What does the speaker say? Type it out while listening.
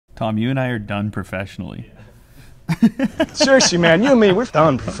Tom, you and I are done professionally. Seriously, man, you and me, we're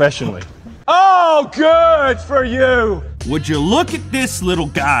done professionally. Oh, good for you! Would you look at this little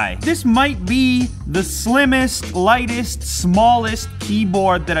guy? This might be the slimmest, lightest, smallest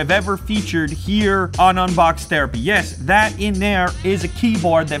keyboard that I've ever featured here on Unbox Therapy. Yes, that in there is a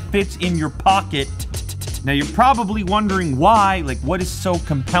keyboard that fits in your pocket. Now you're probably wondering why, like what is so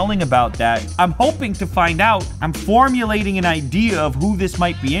compelling about that? I'm hoping to find out. I'm formulating an idea of who this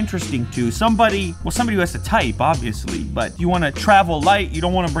might be interesting to. Somebody who has to type, obviously, but you want to travel light, you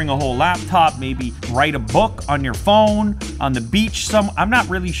don't want to bring a whole laptop, maybe write a book on your phone, on the beach, I'm not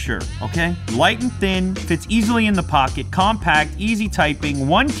really sure, okay? Light and thin, fits easily in the pocket, compact, easy typing,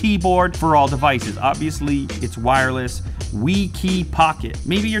 one keyboard for all devices. Obviously, it's wireless, Wekey pocket.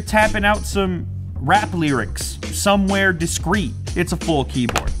 Maybe you're tapping out some rap lyrics somewhere discreet. It's a full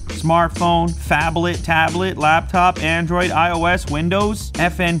keyboard. Smartphone, phablet, tablet, laptop, Android, iOS, Windows,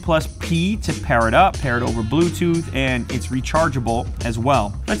 FN plus P to pair it up, pair it over Bluetooth, and it's rechargeable as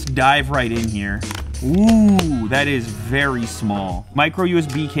well. Let's dive right in here. Ooh, that is very small. Micro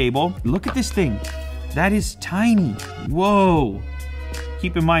USB cable. Look at this thing. That is tiny. Whoa.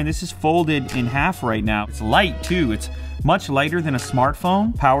 Keep in mind, this is folded in half right now. It's light too. It's much lighter than a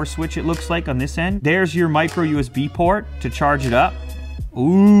smartphone. Power switch it looks like on this end. There's your micro USB port to charge it up.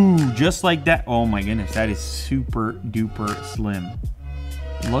 Ooh, just like that. Oh my goodness, that is super duper slim.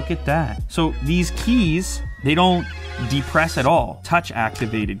 Look at that. So these keys, they don't depress at all. Touch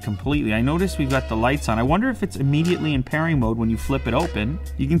activated completely. I noticed we've got the lights on. I wonder if it's immediately in pairing mode when you flip it open.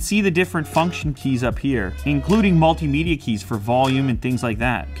 You can see the different function keys up here, including multimedia keys for volume and things like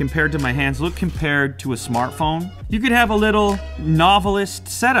that. Compared to my hands, look compared to a smartphone. You could have a little novelist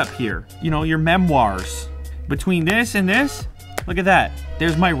setup here. You know, your memoirs. Between this and this, look at that.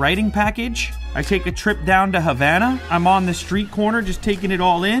 There's my writing package. I take a trip down to Havana. I'm on the street corner just taking it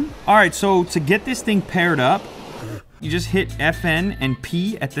all in. All right, so to get this thing paired up, you just hit FN and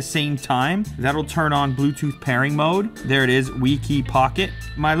P at the same time. That'll turn on Bluetooth pairing mode. There it is, Wekey Pocket.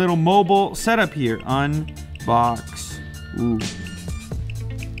 My little mobile setup here. Unbox. Ooh.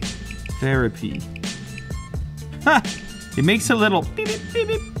 Therapy. Ha! It makes a little beep, beep, beep,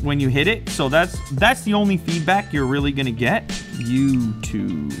 beep when you hit it. So that's the only feedback you're really gonna get.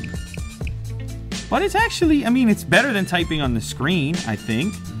 YouTube. But it's actually, I mean, it's better than typing on the screen, I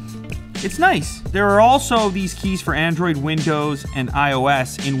think. It's nice. There are also these keys for Android, Windows, and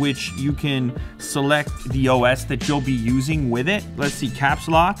iOS in which you can select the OS that you'll be using with it. Let's see, caps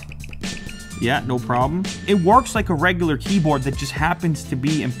lock. Yeah, no problem. It works like a regular keyboard that just happens to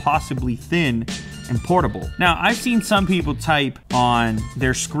be impossibly thin and portable. Now, I've seen some people type on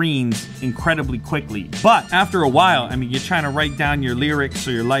their screens incredibly quickly, but after a while, I mean, you're trying to write down your lyrics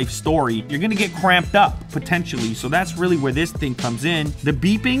or your life story, you're gonna get cramped up, potentially, so that's really where this thing comes in. The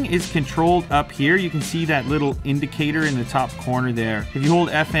beeping is controlled up here. You can see that little indicator in the top corner there. If you hold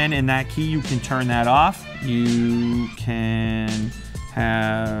FN and that key, you can turn that off. You can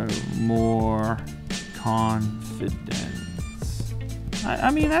have more confidence.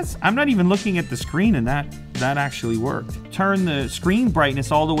 I mean, I'm not even looking at the screen, and that actually worked. Turn the screen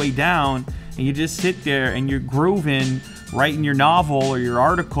brightness all the way down, and you just sit there and you're grooving, writing your novel or your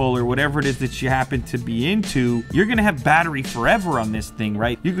article or whatever it is that you happen to be into. You're gonna have battery forever on this thing,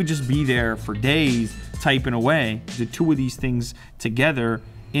 right? You could just be there for days typing away. The two of these things together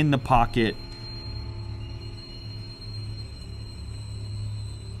in the pocket.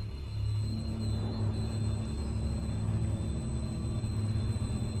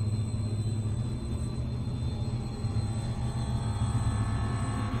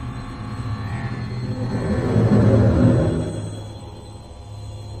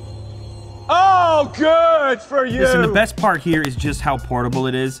 Good for you. Listen, the best part here is just how portable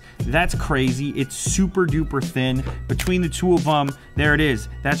it is. That's crazy. It's super duper thin. Between the two of them, there it is.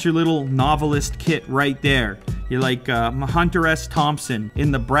 That's your little novelist kit right there. You're like Hunter S. Thompson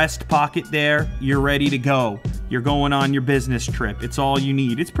in the breast pocket there. You're ready to go. You're going on your business trip. It's all you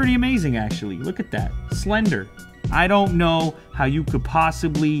need. It's pretty amazing, actually. Look at that. Slender. I don't know how you could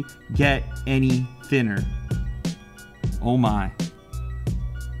possibly get any thinner. Oh my.